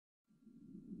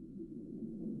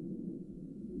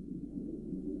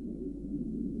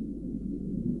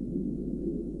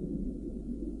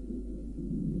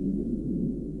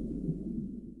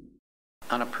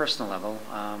on a personal level,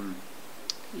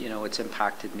 you know, it's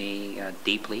impacted me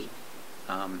deeply.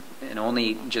 And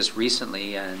only just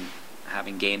recently, and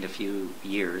having gained a few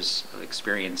years of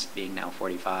experience, being now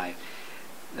 45,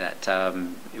 that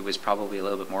it was probably a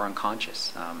little bit more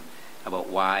unconscious about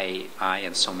why I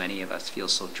and so many of us feel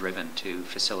so driven to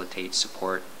facilitate,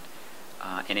 support,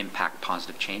 and impact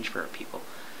positive change for our people.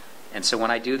 And so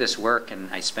when I do this work and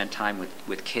I spend time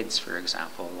with kids, for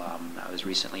example, I was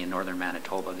recently in northern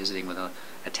Manitoba visiting with a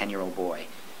 10-year-old boy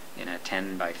in a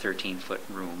 10 by 13 foot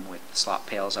room with slop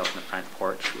pails out in the front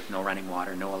porch with no running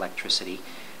water, no electricity.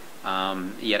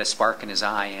 He had a spark in his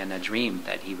eye and a dream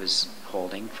that he was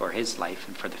holding for his life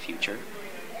and for the future,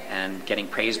 and getting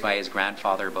praised by his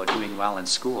grandfather about doing well in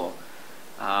school.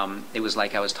 It was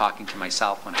like I was talking to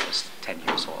myself when I was 10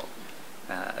 years old.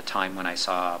 A time when I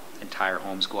saw entire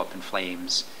homes go up in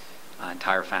flames,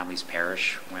 entire families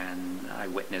perish, when I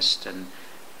witnessed, and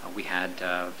we had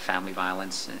family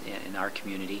violence in our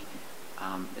community,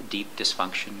 deep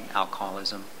dysfunction,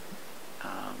 alcoholism.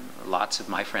 Lots of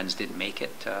my friends didn't make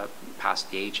it past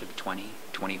the age of 20,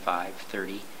 25,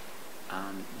 30.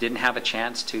 Didn't have a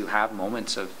chance to have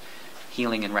moments of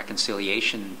healing and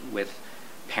reconciliation with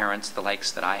parents the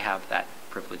likes that I have that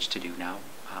privilege to do now.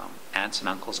 Aunts and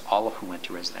uncles, all of who went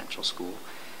to residential school,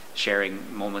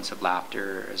 sharing moments of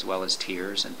laughter as well as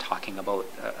tears and talking about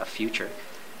a future.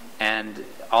 And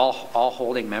all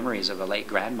holding memories of a late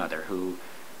grandmother who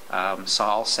saw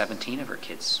all 17 of her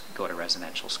kids go to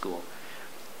residential school.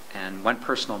 And one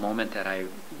personal moment that I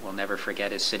will never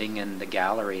forget is sitting in the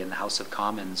gallery in the House of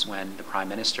Commons when the Prime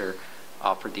Minister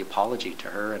offered the apology to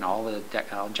her and all the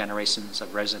generations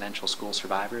of residential school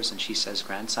survivors, and she says,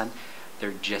 "Grandson,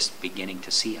 they're just beginning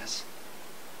to see us."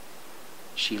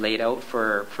 She laid out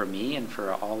for me and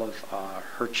for all of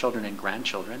her children and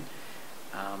grandchildren.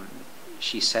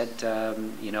 She said,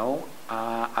 you know,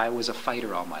 I was a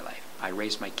fighter all my life. I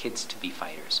raised my kids to be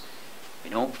fighters. We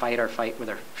don't fight our fight with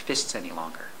our fists any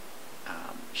longer.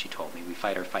 She told me we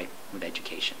fight our fight with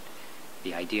education.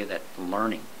 The idea that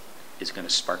learning is going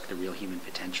to spark the real human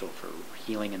potential for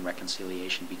healing and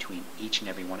reconciliation between each and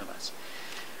every one of us.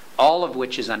 All of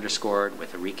which is underscored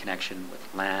with a reconnection with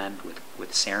land,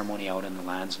 with ceremony out in the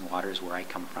lands and waters where I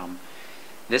come from.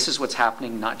 This is what's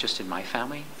happening not just in my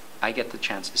family. I get the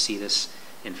chance to see this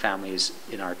in families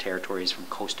in our territories from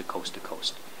coast to coast to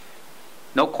coast.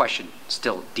 No question,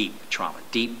 still deep trauma,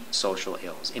 deep social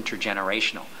ills,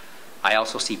 intergenerational. I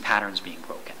also see patterns being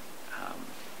broken.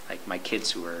 Like my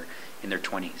kids who are in their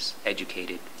 20s,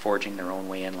 educated, forging their own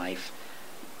way in life,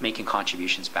 making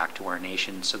contributions back to our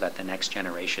nation so that the next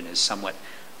generation is somewhat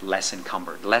less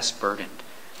encumbered, less burdened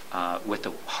with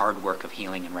the hard work of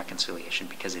healing and reconciliation,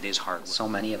 because it is hard. So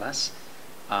many of us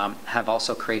have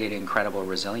also created incredible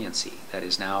resiliency that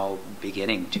is now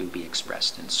beginning to be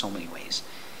expressed in so many ways.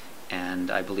 And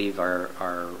I believe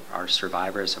our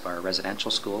survivors of our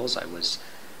residential schools, I was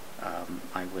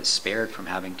spared from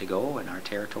having to go in our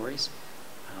territories,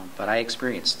 but I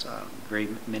experienced very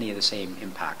many of the same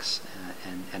impacts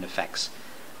and effects.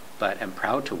 But I'm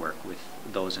proud to work with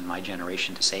those in my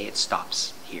generation to say it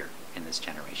stops here in this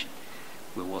generation.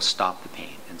 We will stop the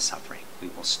pain and suffering. We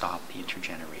will stop the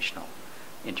intergenerational,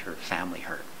 inter-family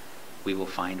hurt. We will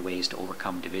find ways to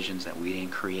overcome divisions that we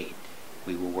didn't create.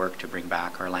 We will work to bring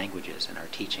back our languages and our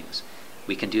teachings.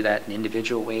 We can do that in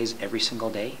individual ways every single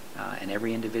day, and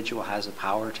every individual has the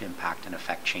power to impact and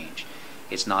affect change.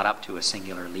 It's not up to a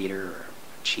singular leader or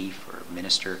a chief or a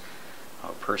minister or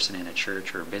a person in a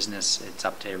church or a business. It's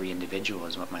up to every individual,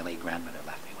 is what my late grandmother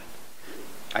left me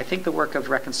with. I think the work of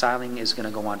reconciling is going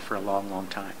to go on for a long, long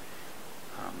time.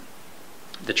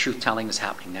 The truth-telling is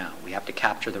happening now. We have to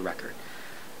capture the record.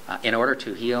 In order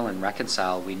to heal and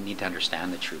reconcile, we need to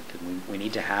understand the truth, and we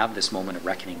need to have this moment of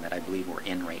reckoning that I believe we're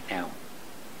in right now.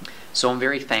 So I'm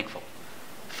very thankful,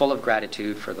 full of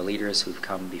gratitude for the leaders who've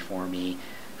come before me,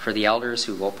 for the elders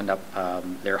who've opened up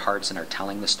their hearts and are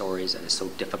telling the stories that is so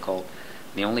difficult.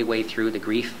 The only way through the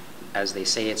grief, as they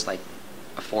say, it's like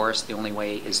a forest, the only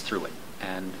way is through it.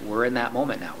 And we're in that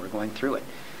moment now. We're going through it.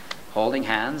 Holding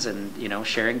hands and, you know,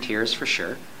 sharing tears for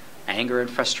sure. Anger and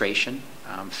frustration,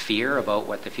 fear about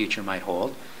what the future might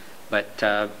hold. But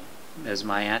as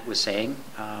my aunt was saying,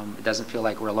 it doesn't feel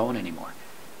like we're alone anymore.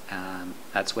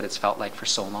 That's what it's felt like for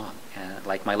so long.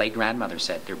 Like my late grandmother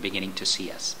said, they're beginning to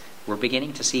see us. We're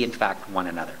beginning to see, in fact, one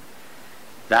another.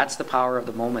 That's the power of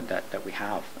the moment that we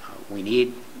have. We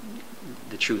need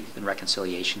the Truth and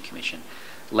Reconciliation Commission,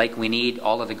 like we need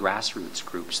all of the grassroots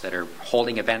groups that are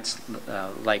holding events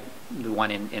like the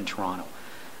one in Toronto.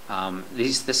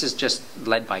 This is just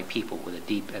led by people with a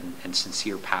deep and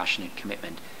sincere passion and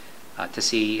commitment to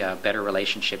see better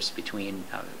relationships between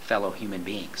fellow human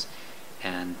beings.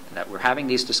 And that we're having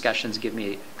these discussions give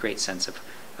me a great sense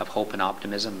of hope and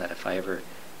optimism that if I ever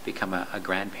become a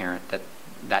grandparent,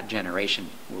 that generation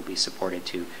will be supported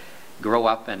to grow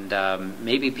up and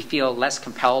maybe feel less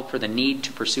compelled for the need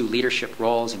to pursue leadership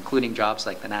roles, including jobs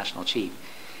like the National Chief.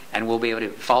 And we'll be able to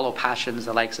follow passions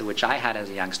the likes of which I had as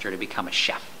a youngster to become a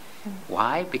chef.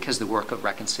 Why? Because the work of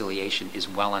reconciliation is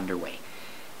well underway.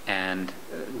 And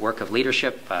work of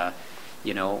leadership, the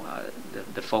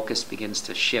focus begins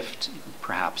to shift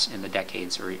perhaps in the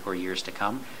decades or years to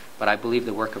come. But I believe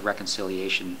the work of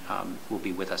reconciliation will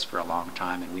be with us for a long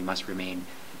time, and we must remain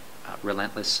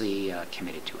relentlessly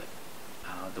committed to it.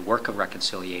 The work of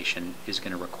reconciliation is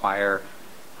going to require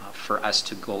for us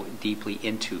to go deeply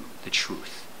into the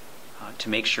truth, to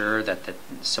make sure that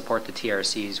support the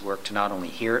TRC's work to not only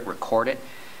hear it, record it,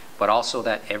 but also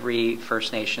that every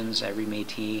First Nations, every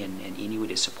Métis and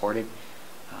Inuit is supported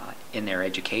in their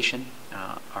education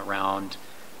around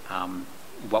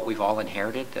what we've all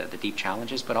inherited, the deep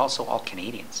challenges, but also all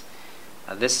Canadians.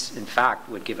 This, in fact,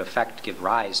 would give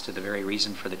rise to the very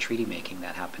reason for the treaty making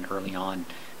that happened early on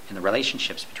in the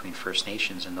relationships between First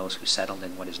Nations and those who settled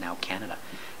in what is now Canada.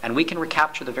 And we can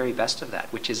recapture the very best of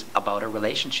that, which is about a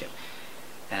relationship.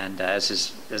 And as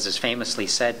is famously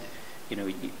said,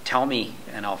 you tell me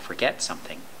and I'll forget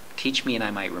something. Teach me and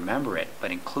I might remember it, but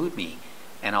include me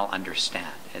and I'll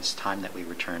understand. It's time that we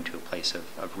return to a place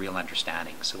of real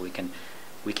understanding so we can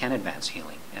advance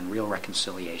healing and real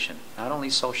reconciliation, not only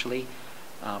socially,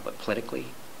 but politically,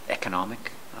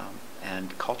 economic,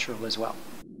 and cultural as well.